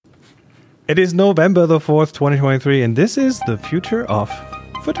It is November the 4th, 2023, and this is the future of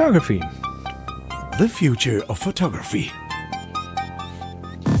photography. The future of photography.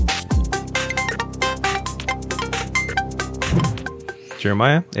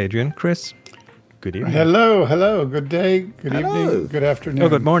 Jeremiah, Adrian, Chris, good evening. Hello. Good day, good evening, good afternoon. Oh,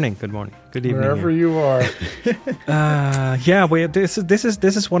 good morning, good evening. Wherever you are. This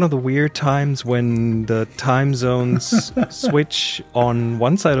is one of the weird times when the time zones switch on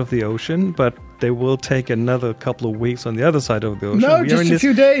one side of the ocean, but they will take another couple of weeks on the other side of the ocean. No, just a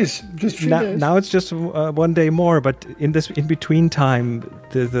few days. Now it's just one day more, but in between time,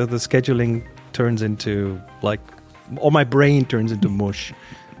 the scheduling turns into my brain turns into mush,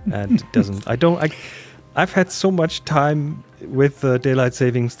 and it doesn't. I've had so much time with the daylight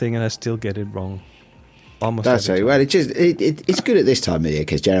savings thing, and I still get it wrong. Almost. That's right. Well, it's good at this time of year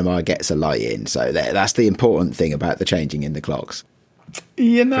because Jeremiah gets a light in, so that's the important thing about the changing in the clocks.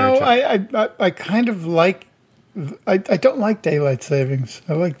 You know, I kind of like. I don't like daylight savings.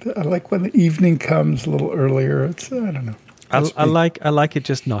 I like when the evening comes a little earlier. I don't know. I like it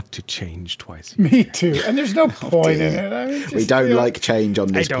just not to change twice. Me too. And there's no point in it. I mean, we don't like change on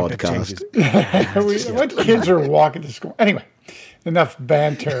this podcast. What kids are walking to school? Anyway, enough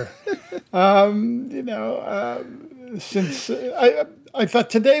banter. Since I thought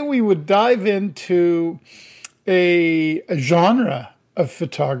today we would dive into a genre of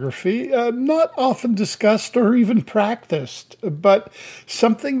photography, not often discussed or even practiced, but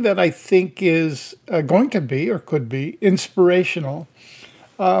something that I think is going to be or could be inspirational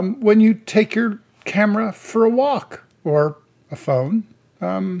when you take your camera for a walk or a phone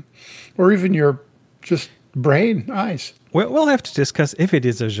or even your just eyes. We'll have to discuss if it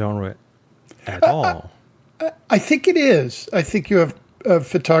is a genre at all. I think it is. I think you have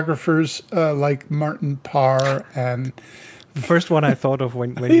photographers like Martin Parr and... The first one I thought of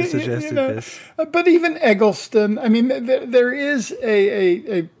when you suggested this. But even Eggleston, I mean, there is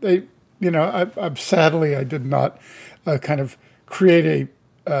sadly, I did not kind of create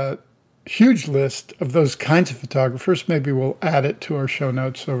a huge list of those kinds of photographers. Maybe we'll add it to our show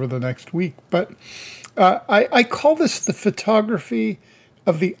notes over the next week. But I call this the photography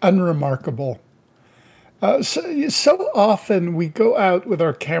of the unremarkable. So often we go out with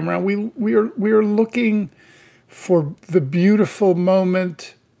our camera, we are looking for the beautiful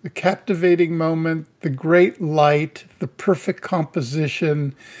moment, the captivating moment, the great light, the perfect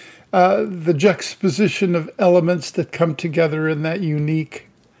composition, the juxtaposition of elements that come together in that unique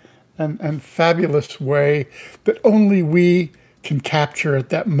and fabulous way that only we can capture at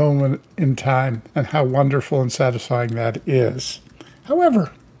that moment in time, and how wonderful and satisfying that is.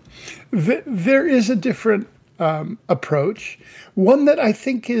 However, there is a different approach, one that I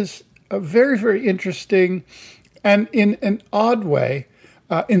think is very, very interesting and in an odd way,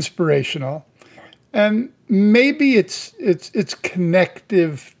 inspirational. And maybe its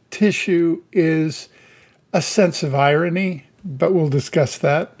connective tissue is a sense of irony, but we'll discuss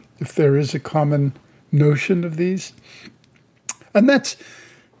that if there is a common notion of these. And that's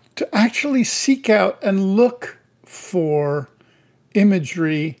to actually seek out and look for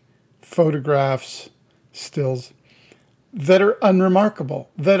imagery, photographs, stills that are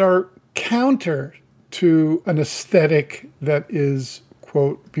unremarkable, that are counter to an aesthetic that is,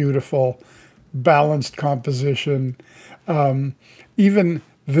 quote, beautiful, balanced composition, even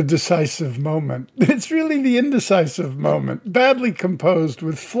the decisive moment. It's really the indecisive moment, badly composed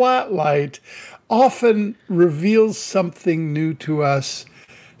with flat light, often reveals something new to us,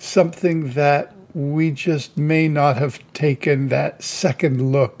 something that we just may not have taken that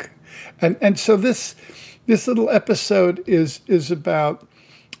second look. And so this little episode is about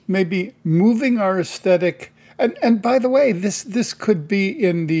maybe moving our aesthetic, and by the way, this could be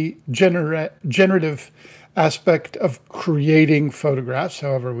in the generative aspect of creating photographs,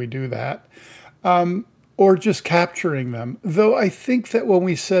 however we do that, or just capturing them. Though I think that when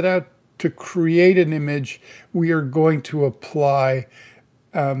we set out to create an image, we are going to apply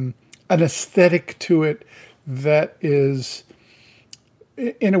an aesthetic to it that is,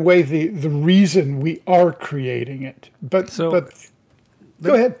 in a way, the reason we are creating it. But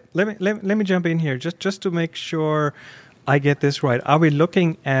go ahead. Let me jump in here just to make sure I get this right. Are we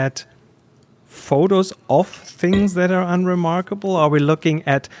looking at photos of things that are unremarkable? Are we looking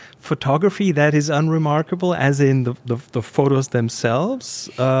at photography that is unremarkable, as in the photos themselves?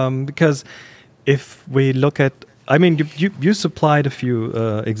 Because if we look at, I mean, you supplied a few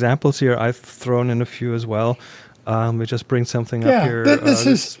examples here. I've thrown in a few as well. We just bring something up here. This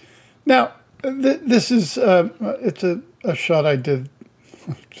is it's a shot I did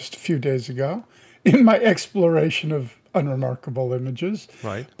just a few days ago in my exploration of unremarkable images.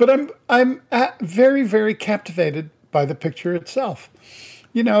 Right. But I'm very, very captivated by the picture itself.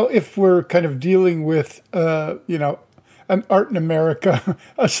 You know, if we're kind of dealing with, an art in America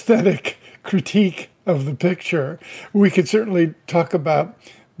aesthetic critique of the picture, we could certainly talk about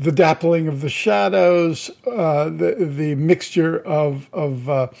the dappling of the shadows, the mixture of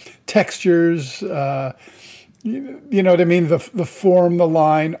textures, you know what I mean? The form, the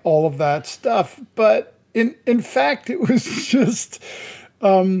line, all of that stuff. But in fact, it was just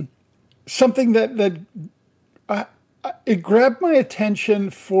something that it grabbed my attention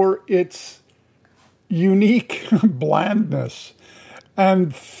for its unique blandness.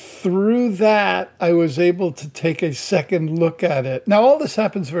 And through that, I was able to take a second look at it. Now, all this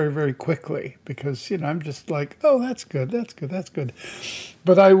happens very, very quickly because, I'm just like, oh, that's good, that's good, that's good.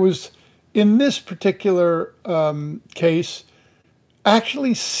 But I was, in this particular case,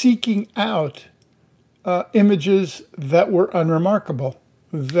 actually seeking out images that were unremarkable,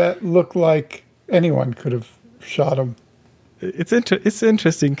 that looked like anyone could have shot them. It's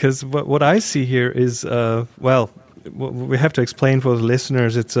interesting because what I see here is we have to explain for the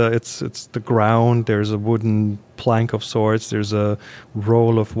listeners. It's the ground. There's a wooden plank of sorts. There's a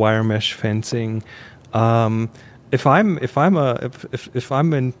roll of wire mesh fencing. If I'm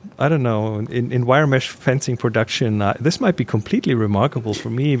in, I don't know, in wire mesh fencing production, this might be completely remarkable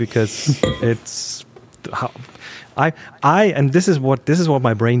for me because it's how and this is what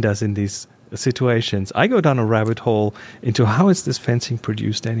my brain does in these situations. I go down a rabbit hole into how is this fencing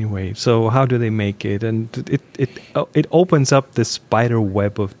produced anyway? So how do they make it? And it opens up this spider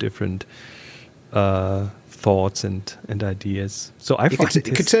web of different thoughts and ideas. So you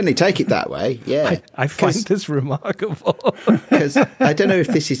could certainly take it that way. Yeah, I find this remarkable because I don't know if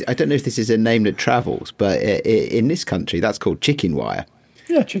this is a name that travels, but in this country that's called chicken wire.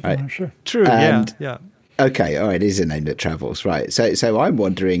 Yeah, chicken wire, sure. True. Yeah. Okay, all right, it is a name that travels, right? So I'm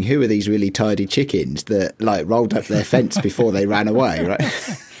wondering, who are these really tidy chickens that rolled up their fence before they ran away, right?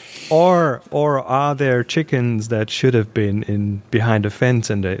 Or are there chickens that should have been behind a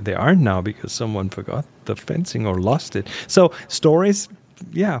fence and they aren't now because someone forgot the fencing or lost it? So stories,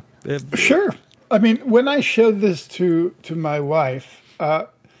 yeah. Sure. I mean, when I showed this to my wife,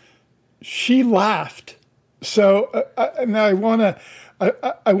 she laughed. So now I want to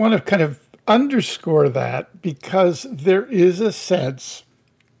kind of underscore that because there is a sense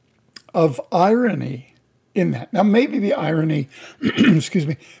of irony in that. Now, maybe the irony,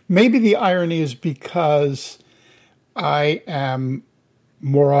 maybe the irony is because I am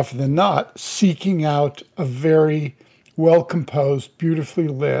more often than not seeking out a very well-composed, beautifully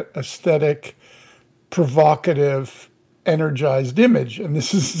lit, aesthetic, provocative, energized image. And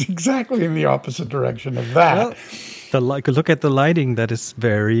this is exactly in the opposite direction of that. Well, look at the lighting. That is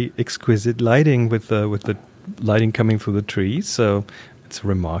very exquisite lighting with the lighting coming through the trees. So it's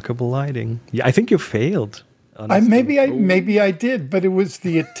remarkable lighting. Yeah, I think you failed. Maybe I did, but it was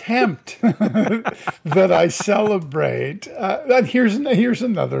the attempt that I celebrate. Here's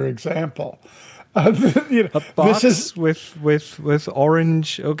another example. A box with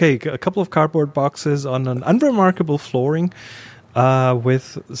orange. Okay, a couple of cardboard boxes on an unremarkable flooring,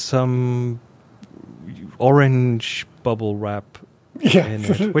 with some orange bubble wrap in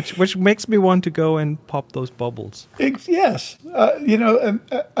it, which makes me want to go and pop those bubbles. Yes,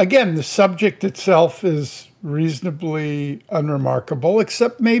 again, the subject itself is reasonably unremarkable,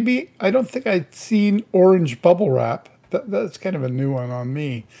 except maybe I don't think I'd seen orange bubble wrap. That's kind of a new one on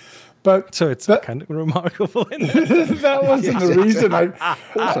me. But so it's kind of remarkable. That wasn't the reason.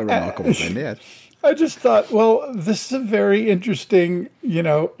 Also remarkable then, yes. I just thought, well, this is a very interesting,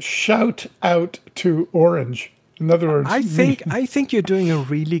 shout out to orange. In other words, I think you're doing a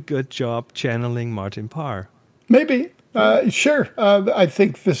really good job channeling Martin Parr. Maybe, sure. I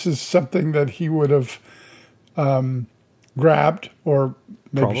think this is something that he would have grabbed or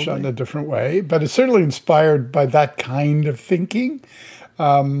maybe shot in a different way, but it's certainly inspired by that kind of thinking.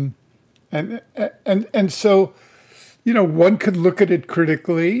 And so, one could look at it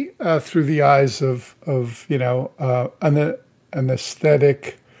critically through the eyes of an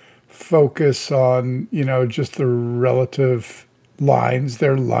aesthetic focus on, just the relative lines.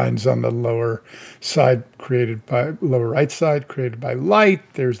 There are lines on the lower right side created by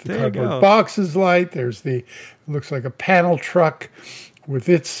light. There's the cardboard boxes light. There's it looks like a panel truck with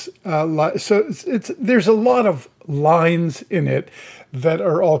its light. So there's a lot of lines in it that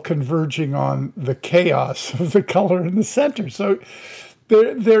are all converging on the chaos of the color in the center. So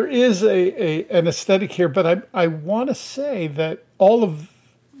there is an aesthetic here, but I want to say that all of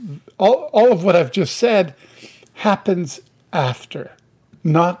what I've just said happens after,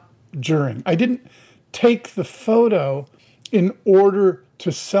 not during. I didn't take the photo in order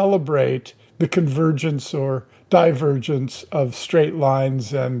to celebrate the convergence or divergence of straight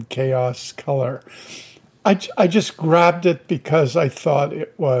lines and chaos color. I just grabbed it because I thought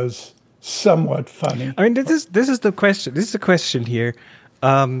it was somewhat funny. I mean, this is the question. This is the question here.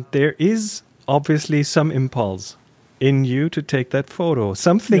 There is obviously some impulse in you to take that photo.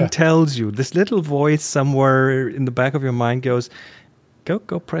 Something tells you. This little voice somewhere in the back of your mind goes, "Go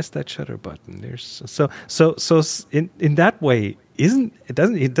press that shutter button." There's so in that way,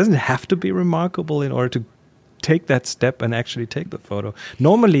 it doesn't have to be remarkable in order to take that step and actually take the photo.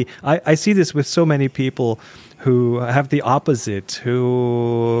 Normally, I see this with so many people who have the opposite,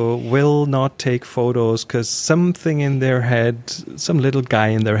 who will not take photos because something in their head, some little guy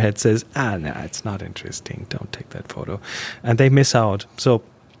in their head says, no, it's not interesting, don't take that photo. And they miss out. So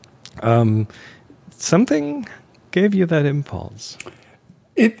something gave you that impulse.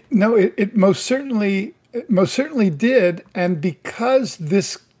 It most certainly did. And because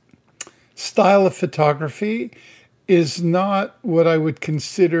this style of photography is not what I would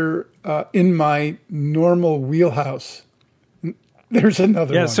consider in my normal wheelhouse. There's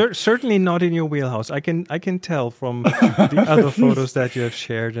another one. Certainly not in your wheelhouse. I can tell from the other photos that you have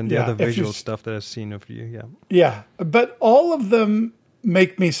shared and the other visual stuff that I've seen of you. Yeah. Yeah, but all of them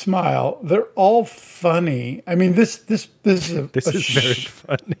make me smile. They're all funny. I mean, this is very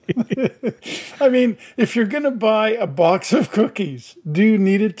funny. I mean, if you're going to buy a box of cookies, do you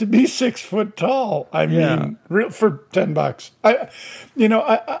need it to be 6 foot tall? I mean, for $10.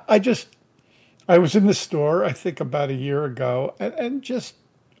 I was in the store, I think about a year ago, and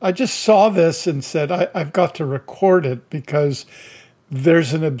I just saw this and said, I've got to record it because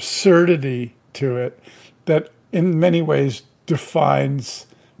there's an absurdity to it that in many ways defines,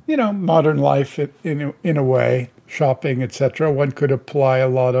 modern life in a way, shopping, etc. One could apply a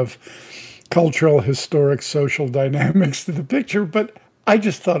lot of cultural, historic, social dynamics to the picture, but I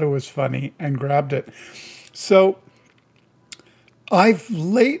just thought it was funny and grabbed it. So I've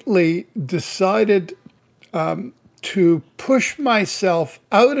lately decided to push myself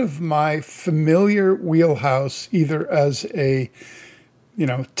out of my familiar wheelhouse, either as a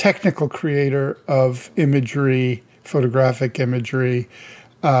technical creator of imagery, photographic imagery,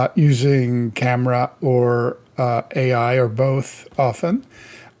 using camera or AI or both often,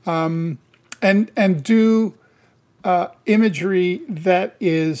 and do imagery that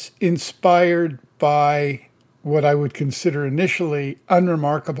is inspired by what I would consider initially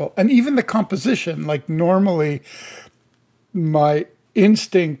unremarkable. And even the composition, like normally my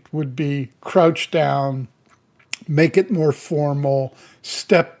instinct would be crouch down, make it more formal,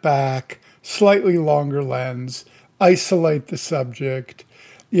 step back, slightly longer lens, isolate the subject,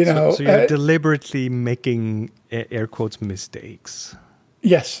 So you're deliberately making, air quotes, mistakes.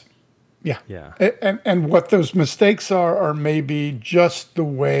 Yes. Yeah. And what those mistakes are maybe just the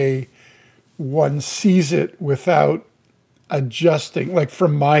way one sees it without adjusting, like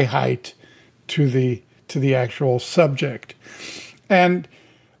from my height to the actual subject. And,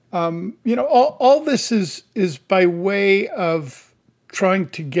 all this is by way of trying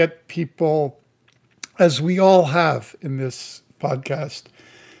to get people, as we all have in this podcast,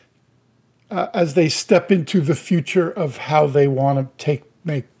 as they step into the future of how they want to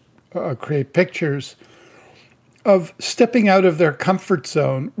create pictures, of stepping out of their comfort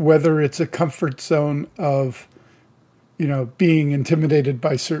zone, whether it's a comfort zone of, being intimidated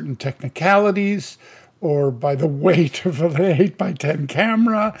by certain technicalities or by the weight of an 8x10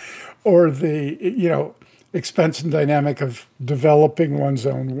 camera or the, expense and dynamic of developing one's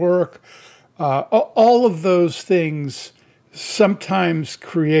own work. All of those things sometimes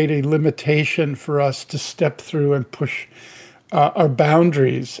create a limitation for us to step through and push our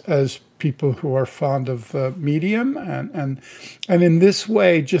boundaries as people who are fond of the medium, and in this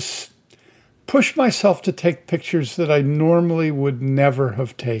way just push myself to take pictures that I normally would never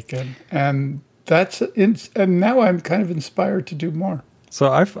have taken, and now I'm kind of inspired to do more.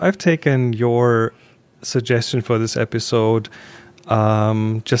 So I've taken your suggestion for this episode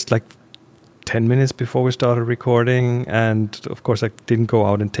just like 10 minutes before we started recording, and of course I didn't go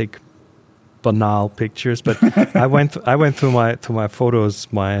out and take banal pictures, but I went through my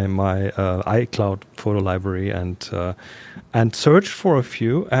photos, my iCloud photo library, and searched for a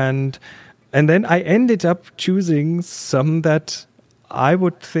few, and then I ended up choosing some that I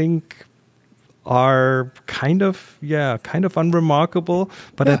would think are kind of unremarkable,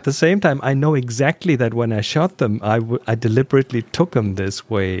 but at the same time I know exactly that when I shot them I deliberately took them this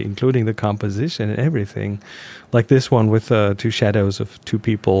way, including the composition and everything, like this one with two shadows of two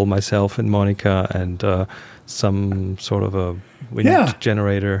people, myself and Monica, and some sort of a wind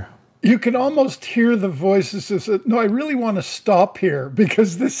generator. you can almost hear the voices that say, no, I really want to stop here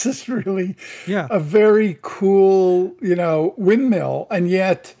because this is really a very cool, windmill. And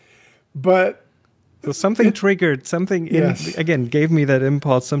yet, but... So something triggered, something again gave me that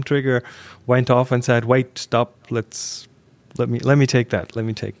impulse. Some trigger went off and said, "Wait, stop. Let me take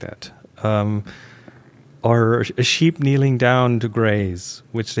that." Or a sheep kneeling down to graze,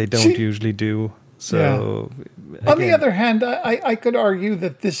 which they don't usually do. So, on the other hand, I could argue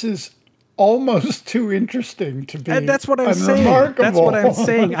that this is almost too interesting to be. That's what I'm saying. That's what I'm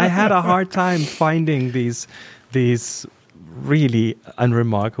saying. I had a hard time finding these really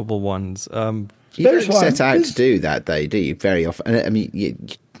unremarkable ones. You don't set out to do that, though, do you? Very often. I mean,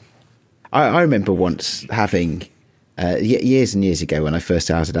 I remember once having, years and years ago when I first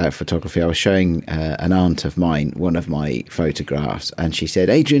started out photography, I was showing an aunt of mine one of my photographs, and she said,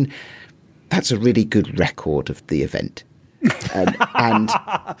 "Adrian, that's a really good record of the event." And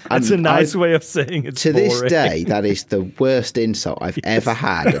that's a nice way of saying it. To this day, that is the worst insult I've ever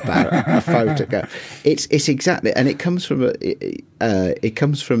had about a photograph. It's exactly, and it comes from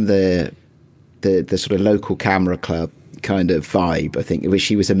the sort of local camera club kind of vibe, I think, which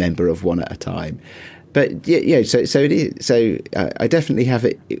she was a member of one at a time. But so it is. So I definitely have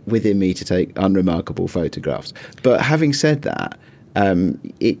it within me to take unremarkable photographs. But having said that,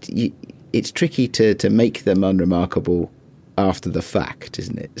 it's tricky to make them unremarkable after the fact,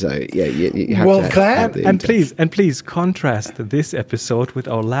 isn't it? So you have to have the intent. And please contrast this episode with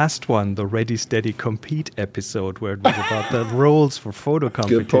our last one, the Ready Steady Compete episode, where it was about the rules for photo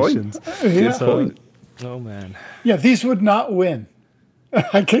competitions. Good point. Oh man. Yeah, these would not win.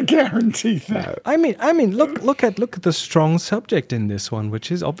 I can guarantee that. I mean, look at the strong subject in this one,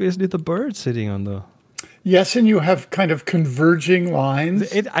 which is obviously the bird sitting on the. Yes, and you have kind of converging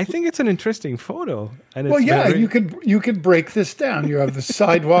lines. I think it's an interesting photo. And you could break this down. You have the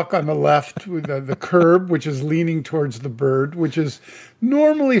sidewalk on the left with the curb, which is leaning towards the bird, which is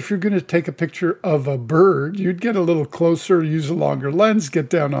normally, if you're going to take a picture of a bird, you'd get a little closer, use a longer lens, get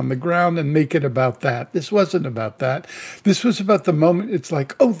down on the ground and make it about that. This wasn't about that. This was about the moment. It's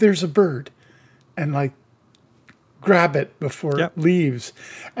like, oh, there's a bird. And like, grab it before it leaves.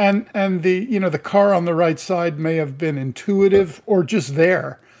 And the car on the right side may have been intuitive or just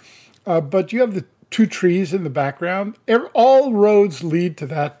there. But you have the two trees in the background. All roads lead to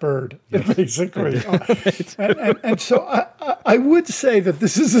that bird, basically. and so I would say that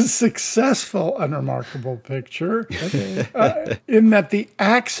this is a successful, unremarkable picture in that the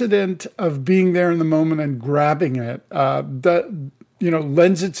accident of being there in the moment and grabbing it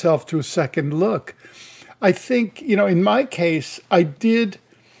lends itself to a second look. I think, in my case, I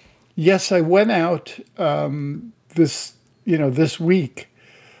went out this week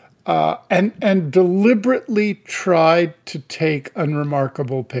and deliberately tried to take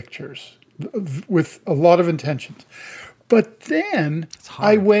unremarkable pictures with a lot of intentions. But then it's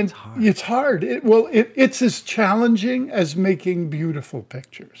hard. It's as challenging as making beautiful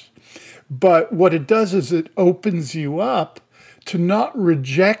pictures. But what it does is it opens you up to not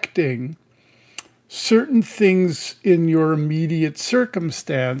rejecting certain things in your immediate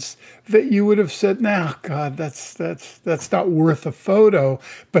circumstance that you would have said, "No, God, that's not worth a photo,"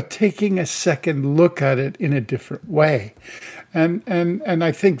 but taking a second look at it in a different way. And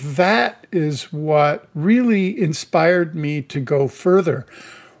I think that is what really inspired me to go further.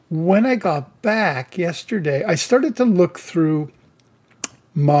 When I got back yesterday, I started to look through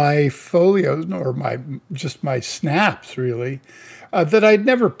my folios, or my snaps, really, that I'd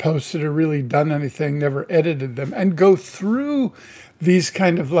never posted or really done anything, never edited them, and go through these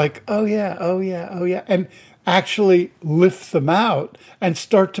kind of like, oh yeah, and actually lift them out and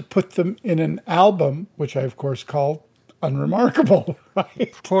start to put them in an album, which I, of course, call Unremarkable,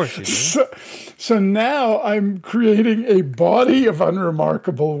 right? Of course you do. So now I'm creating a body of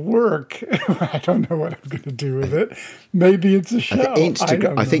unremarkable work. I don't know what I'm going to do with it. Maybe it's a show.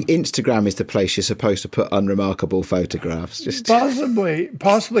 I think Instagram is the place you're supposed to put unremarkable photographs. Possibly.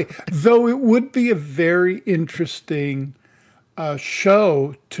 Though it would be a very interesting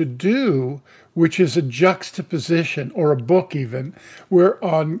show to do, which is a juxtaposition, or a book even, where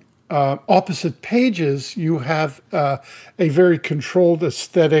on opposite pages, you have a very controlled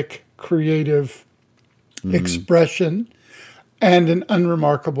aesthetic, creative expression, and an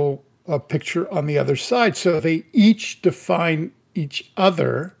unremarkable picture on the other side. So they each define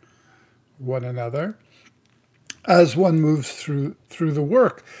one another, as one moves through the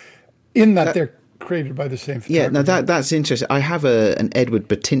work, in that they're created by the same photographer. Yeah, no, that's interesting. I have an Edward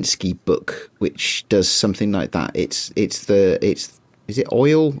Batinsky book which does something like that. Is it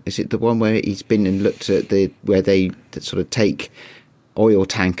Oil? Is it the one where he's been and looked at where they sort of take oil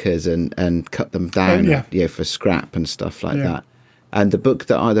tankers and cut them down, for scrap and stuff like that. And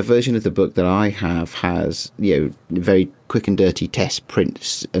the version of the book that I have has, very quick and dirty test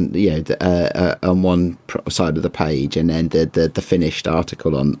prints, and on one side of the page, and then the finished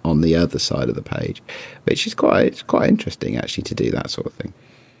article on the other side of the page, which is quite interesting actually to do that sort of thing.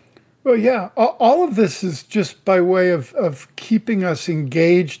 Well, yeah, all of this is just by way of keeping us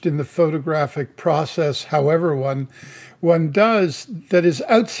engaged in the photographic process, however one does, that is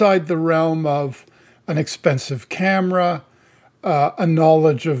outside the realm of an expensive camera, a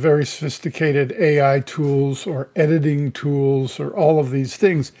knowledge of very sophisticated AI tools or editing tools or all of these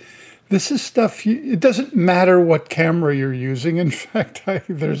things. This is stuff, it doesn't matter what camera you're using. In fact,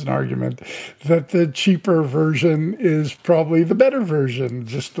 there's an argument that the cheaper version is probably the better version,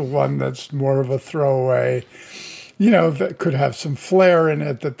 just the one that's more of a throwaway, that could have some flair in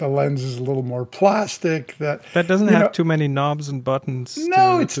it, that the lens is a little more plastic. That doesn't have too many knobs and buttons.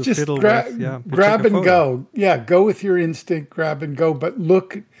 No, it's just grab and go. Yeah, go with your instinct, grab and go, but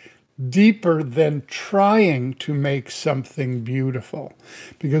look deeper than trying to make something beautiful.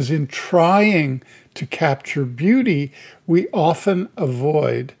 Because in trying to capture beauty, we often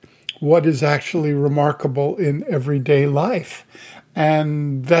avoid what is actually remarkable in everyday life.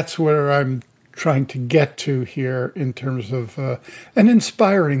 And that's where I'm trying to get to here in terms of an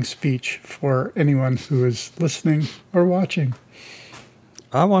inspiring speech for anyone who is listening or watching.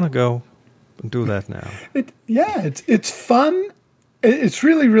 I want to go and do that now. It's fun. It's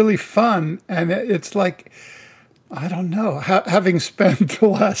really, really fun. And it's like, I don't know, having spent the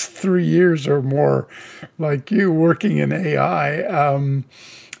last 3 years or more, like you, working in AI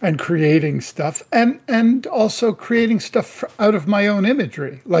and creating stuff, and also creating stuff out of my own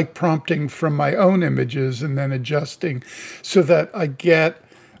imagery, like prompting from my own images and then adjusting so that I get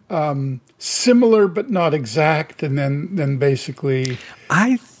similar but not exact, and then basically...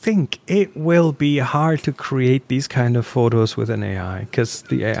 I think it will be hard to create these kind of photos with an AI, because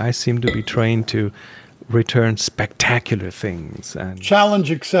the AI seem to be trained to return spectacular things. And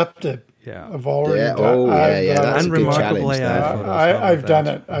challenge accepted. Yeah, I've already that's Unremarkable a good challenge. I've done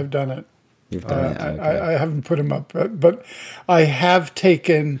it. You've done it. Okay. I haven't put them up, but I have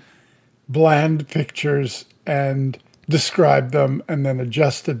taken bland pictures and described them and then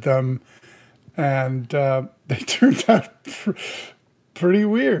adjusted them, and they turned out pretty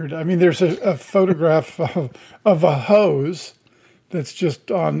weird. I mean, there's a photograph of a hose that's just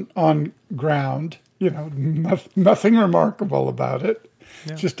on ground. Nothing remarkable about it.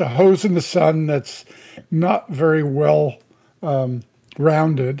 Yeah. Just a hose in the sun that's not very well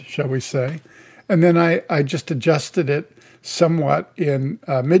rounded, shall we say. And then I just adjusted it somewhat in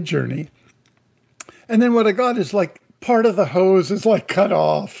Midjourney. And then what I got is like part of the hose is like cut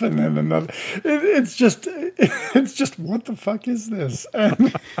off, and then another. It's just what the fuck is this?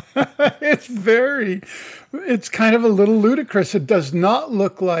 And it's kind of a little ludicrous. It does not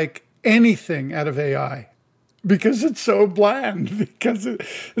look like anything out of AI. Because it's so bland. Because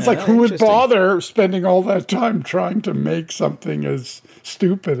it's like, who would bother spending all that time trying to make something as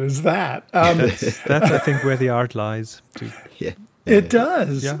stupid as that? That's I think, where the art lies. It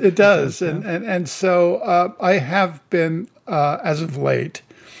does. Yeah, it does. And so I have been, as of late,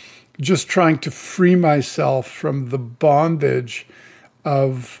 just trying to free myself from the bondage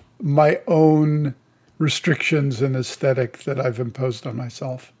of my own restrictions and aesthetic that I've imposed on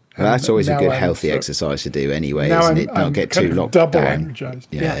myself. Well, that's always a good healthy exercise to do anyway, isn't it? Not get too locked down. Double energized.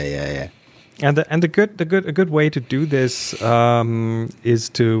 Yeah. And a good way to do this is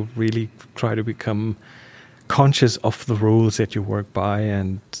to really try to become conscious of the rules that you work by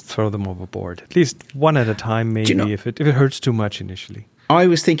and throw them overboard. At least one at a time, maybe, if it hurts too much initially. I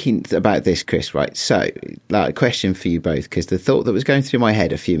was thinking about this, Chris, right? So, a question for you both, because the thought that was going through my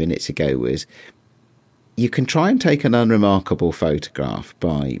head a few minutes ago was, you can try and take an unremarkable photograph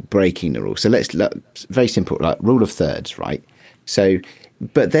by breaking the rule. So let's look, very simple, like rule of thirds, right? So,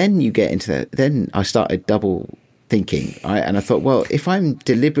 but then you get into that. Then I started double thinking, right? And I thought, well, if I'm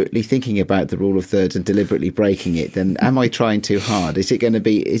deliberately thinking about the rule of thirds and deliberately breaking it, then am I trying too hard? Is it going to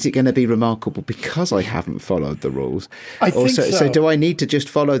be remarkable because I haven't followed the rules? I think so. So do I need to just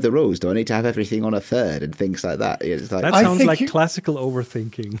follow the rules? Do I need to have everything on a third and things like that? It's like, that sounds like classical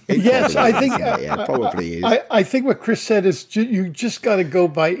overthinking. Yes, I think it probably is. I think what Chris said is you just got to go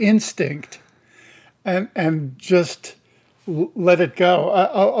by instinct and just let it go.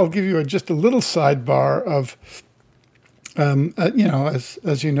 I'll give you just a little sidebar of.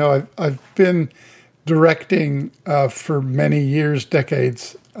 As you know, I've been directing for many years,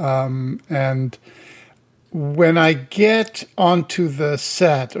 decades, and when I get onto the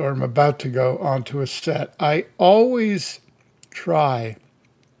set, or I'm about to go onto a set, I always try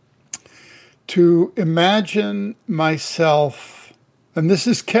to imagine myself, and this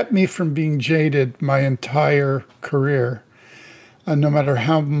has kept me from being jaded my entire career, no matter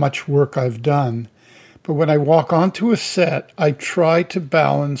how much work I've done. But when I walk onto a set, I try to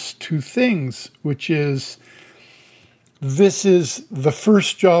balance two things, which is, this is the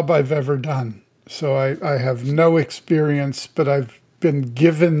first job I've ever done. So I have no experience, but I've been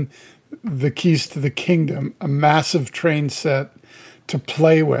given the keys to the kingdom, a massive train set to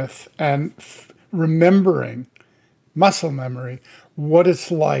play with, and remembering, muscle memory, what it's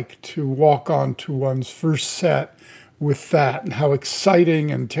like to walk onto one's first set with that, and how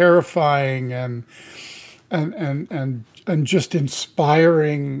exciting and terrifying and just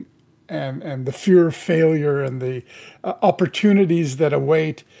inspiring, and the fear of failure and the opportunities that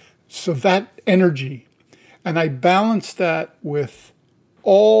await. So that energy, and I balance that with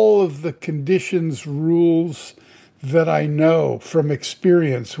all of the conditions, rules that I know from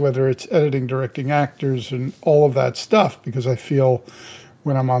experience, whether it's editing, directing actors, and all of that stuff, because I feel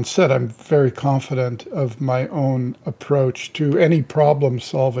when I'm on set, I'm very confident of my own approach to any problem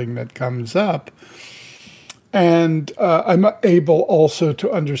solving that comes up. And I'm able also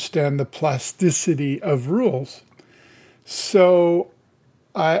to understand the plasticity of rules. So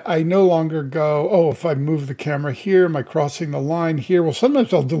I no longer go, oh, if I move the camera here, am I crossing the line here? Well,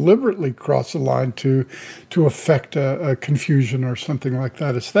 sometimes I'll deliberately cross the line to affect a confusion or something like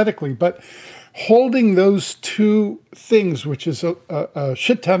that aesthetically. But holding those two things, which is a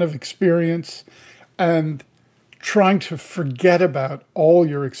shit ton of experience, and trying to forget about all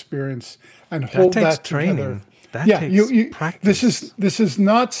your experience and hold that together. That takes practice. This is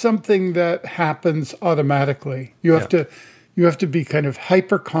not something that happens automatically. You have to be kind of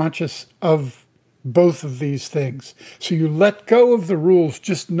hyper conscious of both of these things. So you let go of the rules,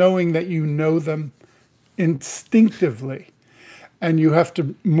 just knowing that you know them instinctively, and you have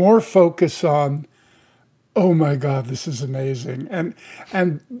to more focus on, oh my God, this is amazing,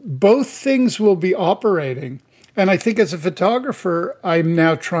 and both things will be operating. And I think as a photographer, I'm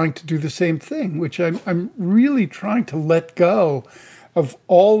now trying to do the same thing, which I'm really trying to let go of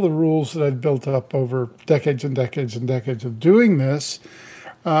all the rules that I've built up over decades and decades and decades of doing this.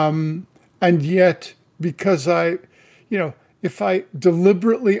 And yet, because if I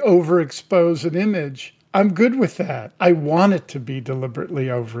deliberately overexpose an image, I'm good with that. I want it to be deliberately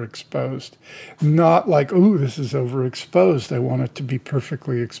overexposed, not like, ooh, this is overexposed. I want it to be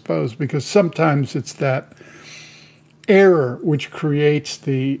perfectly exposed, because sometimes it's that error which creates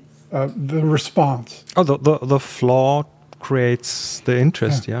the response. Oh, the flaw creates the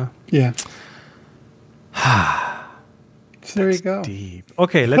interest. Yeah. So there you go. Deep.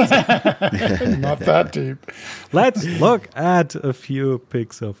 Okay, let's not that deep. Let's look at a few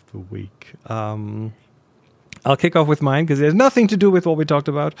picks of the week. I'll kick off with mine because it has nothing to do with what we talked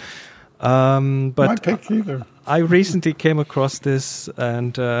about. But my pick either. I recently came across this,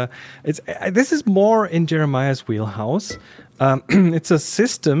 and this is more in Jeremiah's wheelhouse. It's a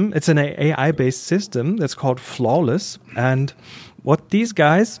system. It's an AI-based system that's called Flawless, and what these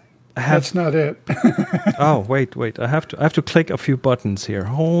guys have. That's not it. Oh, wait! I have to click a few buttons here.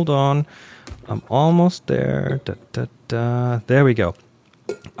 Hold on, I'm almost there. There we go.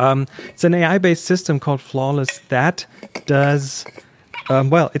 It's an AI-based system called Flawless that does.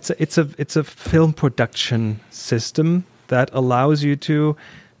 It's a film production system that allows you to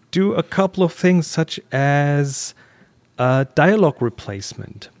do a couple of things, such as dialogue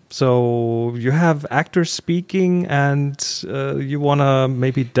replacement. So you have actors speaking, and you want to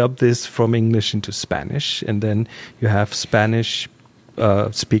maybe dub this from English into Spanish, and then you have Spanish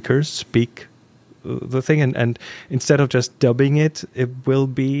speakers speak the thing, and instead of just dubbing it, it will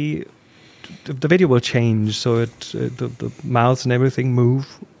be. The video will change, so the mouths and everything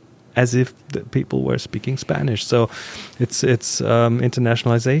move as if the people were speaking Spanish. So it's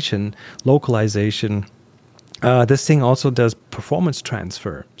internationalization, localization. This thing also does performance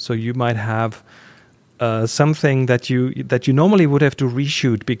transfer. So you might have something that you normally would have to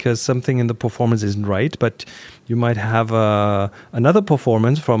reshoot because something in the performance isn't right, but you might have another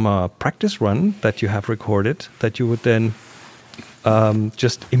performance from a practice run that you have recorded that you would then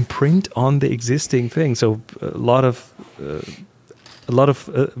just imprint on the existing thing. So a lot of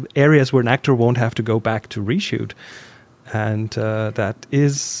areas where an actor won't have to go back to reshoot, and that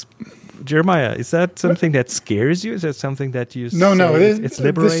is. Jeremiah, is that something that scares you? Is that something that you No, it's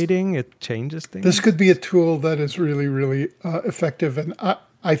liberating? It changes things? This could be a tool that is really, really effective. And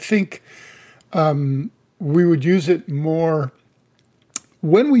I think we would use it more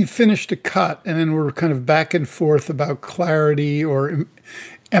when we finished a cut and then we're kind of back and forth about clarity or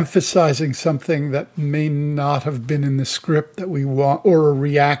emphasizing something that may not have been in the script that we want, or a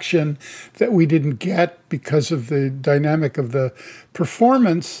reaction that we didn't get because of the dynamic of the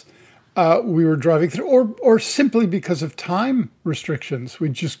performance we were driving through, or simply because of time restrictions. We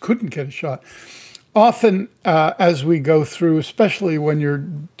just couldn't get a shot. Often, as we go through, especially when you're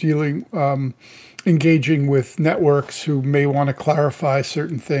engaging with networks who may want to clarify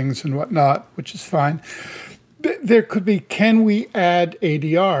certain things and whatnot, which is fine, there could be, can we add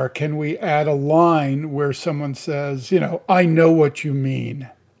ADR? Can we add a line where someone says, I know what you mean,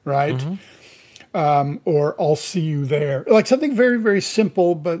 right? Mm-hmm. Or I'll see you there. Like something very, very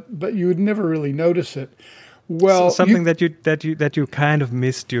simple, but you would never really notice it. Well, so something that you kind of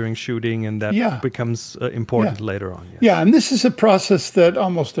miss during shooting, and that becomes important later on. Yes. Yeah, and this is a process that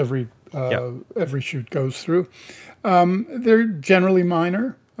almost every shoot goes through. They're generally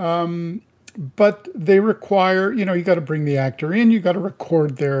minor, but they require, you got to bring the actor in, you got to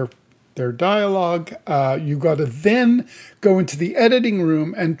record their dialogue, you got to then go into the editing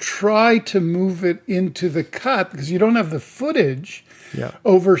room and try to move it into the cut because you don't have the footage.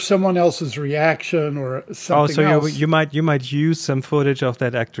 Over someone else's reaction or something else. You might use some footage of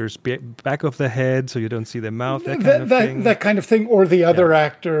that actor's back of the head, so you don't see their mouth. That kind of thing, or the other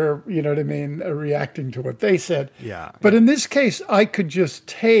actor, you know what I mean, reacting to what they said. But in this case, I could just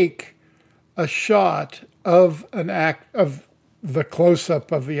take a shot of the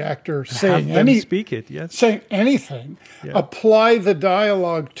close-up of the actor saying saying anything, apply the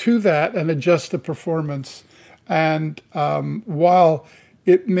dialogue to that, and adjust the performance. And while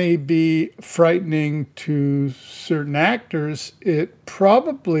it may be frightening to certain actors, it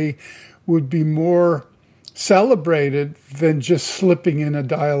probably would be more celebrated than just slipping in a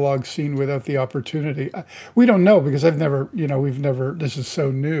dialogue scene without the opportunity. We don't know because this is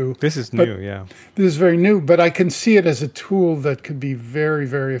so new. This is new, yeah. This is very new, but I can see it as a tool that could be very,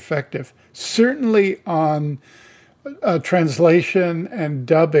 very effective. Certainly on translation and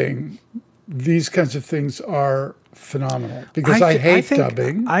dubbing, these kinds of things are phenomenal because I hate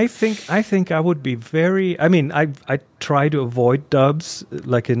dubbing. I think I would be very. I mean, I try to avoid dubs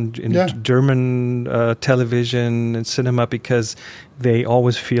like in German television and cinema because they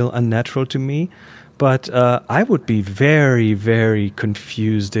always feel unnatural to me. But I would be very, very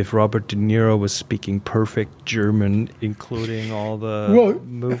confused if Robert De Niro was speaking perfect German, including all the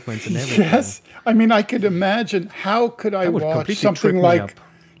movements and everything. Yes, I mean, I could imagine. How could I watch something like?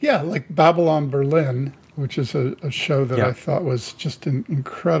 Yeah, like Babylon Berlin, which is a show that I thought was just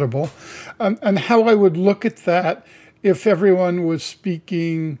incredible. And how I would look at that if everyone was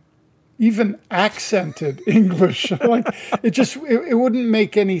speaking even accented English. Like it wouldn't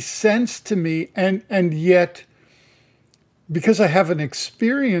make any sense to me. And yet, because I haven't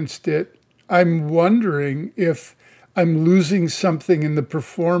experienced it, I'm wondering if I'm losing something in the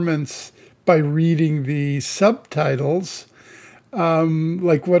performance by reading the subtitles.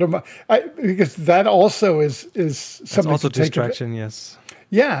 Like what am I because that also is something. That's also to distraction, yes.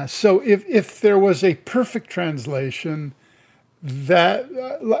 Yeah. So if there was a perfect translation, that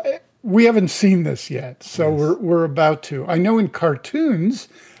we haven't seen this yet, so we're about to. I know in cartoons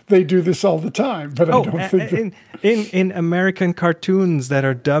they do this all the time, but I don't think in American cartoons that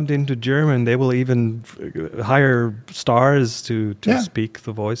are dubbed into German, they will even hire stars to speak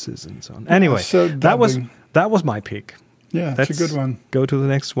the voices and so on. Anyway, that was my pick. Yeah, it's a good one. Go to the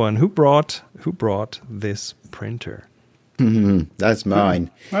next one. Who brought this printer? That's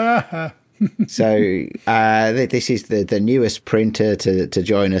mine. So this is the newest printer to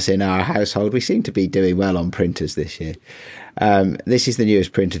join us in our household. We seem to be doing well on printers this year. This is the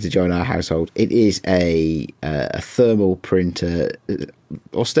newest printer to join our household. It is a thermal printer,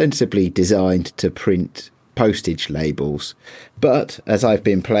 ostensibly designed to print postage labels, but as I've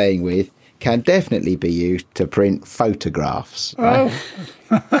been playing with, can definitely be used to print photographs. Right?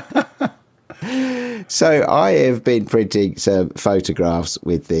 So I have been printing some photographs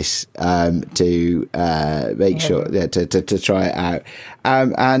with this to make sure to try it out,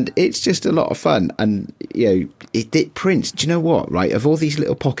 and it's just a lot of fun. And it prints. Do you know what? Right, of all these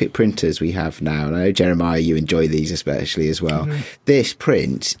little pocket printers we have now, and I know Jeremiah, you enjoy these especially as well. Mm-hmm. This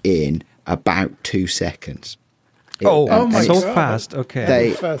prints in about 2 seconds. My so God. Fast!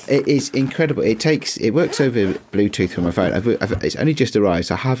 Okay, It is incredible. It works over Bluetooth from my phone. It's only just arrived,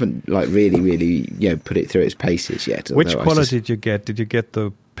 so I haven't really put it through its paces yet. Which quality did you get? Did you get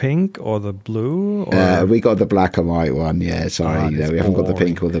the pink or the blue? Or? We got the black and white one. Yeah, sorry, we haven't got the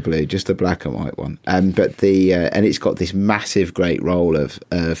pink or the blue, just the black and white one. But the and it's got this massive, great roll of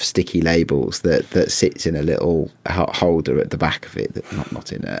sticky labels that sits in a little holder at the back of it.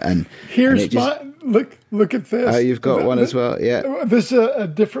 Not in it. And here's and just, look at this. Oh, you've got one as well. Yeah, this is a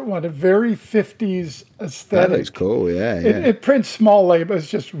different one, a very 50s aesthetic. That looks cool. Yeah, It prints small labels.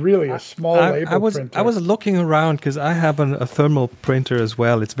 It's just really a small label printer. I was looking around because I have a thermal printer as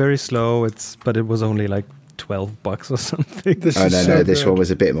well. It's very slow. But it was only like $12 or something. This one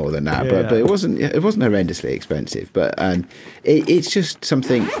was a bit more than that, but it wasn't horrendously expensive. But it's just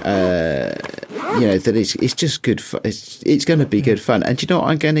something that it's just good fun. It's going to be good fun, and you know what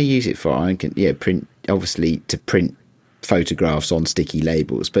I'm going to use it for? I can to print photographs on sticky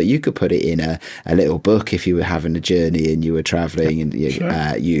labels, but you could put it in a little book if you were having a journey and you were traveling, and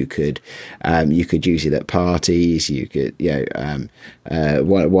you could use it at parties. You could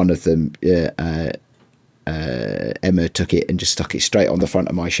one of them. Emma took it and just stuck it straight on the front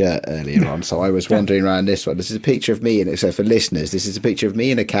of my shirt earlier on. So I was wandering around this one. This is a picture of me, and so for listeners, this is a picture of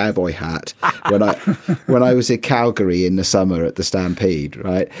me in a cowboy hat when I was in Calgary in the summer at the Stampede,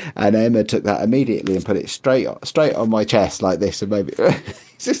 right? And Emma took that immediately and put it straight on my chest like this, and maybe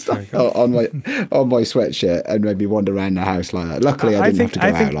just like on my sweatshirt, and made me wander around the house like that. Luckily, I didn't have to go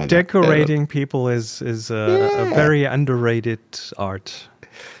out like that. I think decorating people is a very underrated art.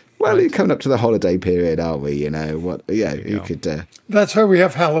 Well, you're coming up to the holiday period, aren't we? You know what? Yeah, you could. That's why we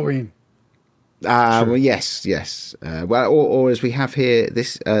have Halloween. Well, yes. Or as we have here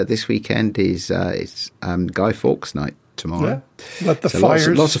this weekend is it's Guy Fawkes night tomorrow. Yeah. Let the fires.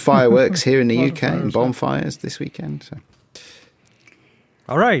 Lots of fireworks here in the UK and bonfires this weekend. So.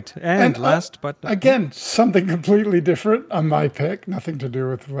 All right, and last but again, something completely different on my pick. Nothing to do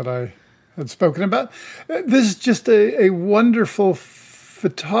with what I had spoken about. This is just a wonderful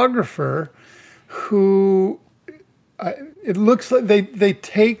photographer who it looks like they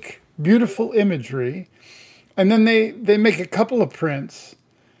take beautiful imagery and then they make a couple of prints,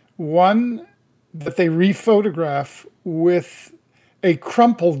 one that they rephotograph with a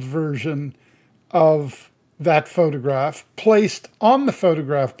crumpled version of that photograph placed on the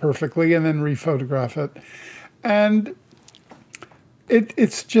photograph perfectly, and then rephotograph it. And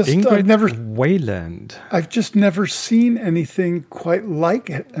it's just Wayland. I've just never seen anything quite like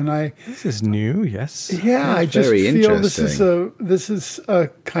it, and this is new. Yes, yeah. I just feel this is a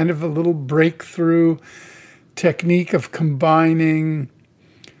kind of a little breakthrough technique of combining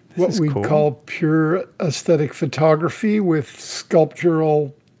what we call pure aesthetic photography with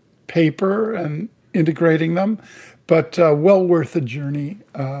sculptural paper and integrating them, but well worth a you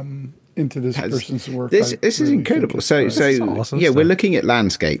into this person's work. This is incredible. So awesome we're looking at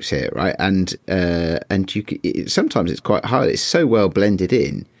landscapes here, right? And sometimes it's quite hard. It's so well blended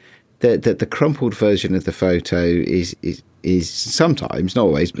in that the crumpled version of the photo is sometimes, not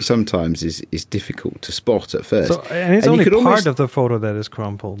always, but sometimes is difficult to spot at first. And it's only part of the photo that is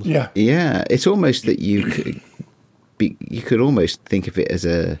crumpled. Yeah. It's almost that you could almost think of it as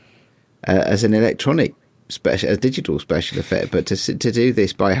an electronic a digital special effect, but to do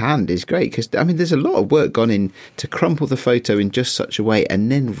this by hand is great, because there's a lot of work gone in to crumple the photo in just such a way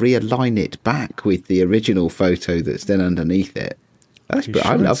and then realign it back with the original photo that's then underneath it.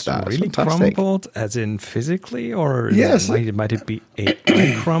 I love that. Really crumpled, as in physically, or yes, might it be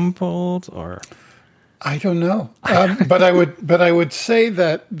AI crumpled, or I don't know. But I would say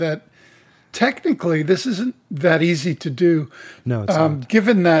that technically this isn't that easy to do. No, it's not.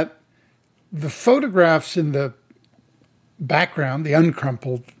 Given that the photographs in the background, the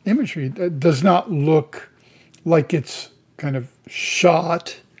uncrumpled imagery, does not look like it's kind of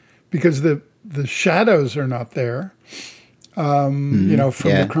shot because the shadows are not there. From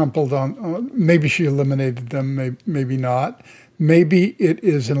the crumpled on. Maybe she eliminated them, maybe not. Maybe it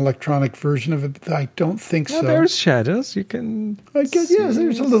is an electronic version of it, but I don't think so. There's shadows. You can. I guess there's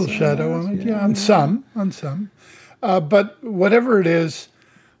a little shadow on it. Yeah, on some. But whatever it is.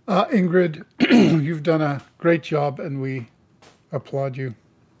 Ingrid, you've done a great job, and we applaud you.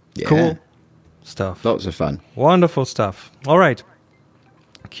 Yeah. Cool stuff. Lots of fun. Wonderful stuff. All right.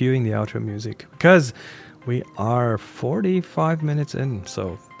 Cueing the outro music, because we are 45 minutes in.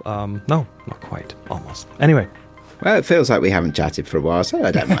 So, no, not quite. Almost. Anyway. Well, it feels like we haven't chatted for a while, so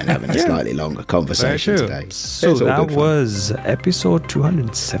I don't mind having a slightly longer conversation today. So that was episode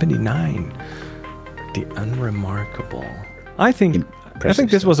 279, The Unremarkable. I think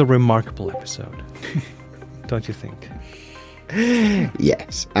this was a remarkable episode. Don't you think?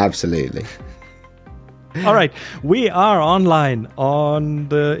 Yes, absolutely. All right. We are online on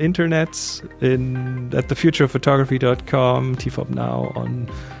the internets at thefutureofphotography.com, TFOP Now on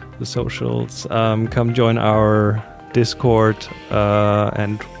the socials. Come join our Discord,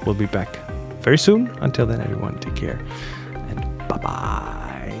 and we'll be back very soon. Until then, everyone, take care and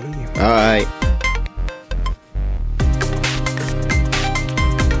bye-bye. Bye.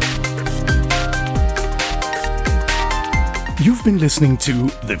 You've been listening to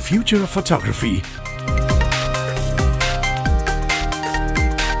The Future of Photography.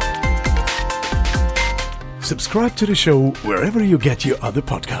 Subscribe to the show wherever you get your other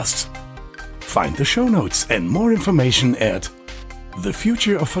podcasts. Find the show notes and more information at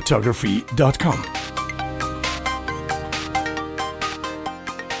thefutureofphotography.com.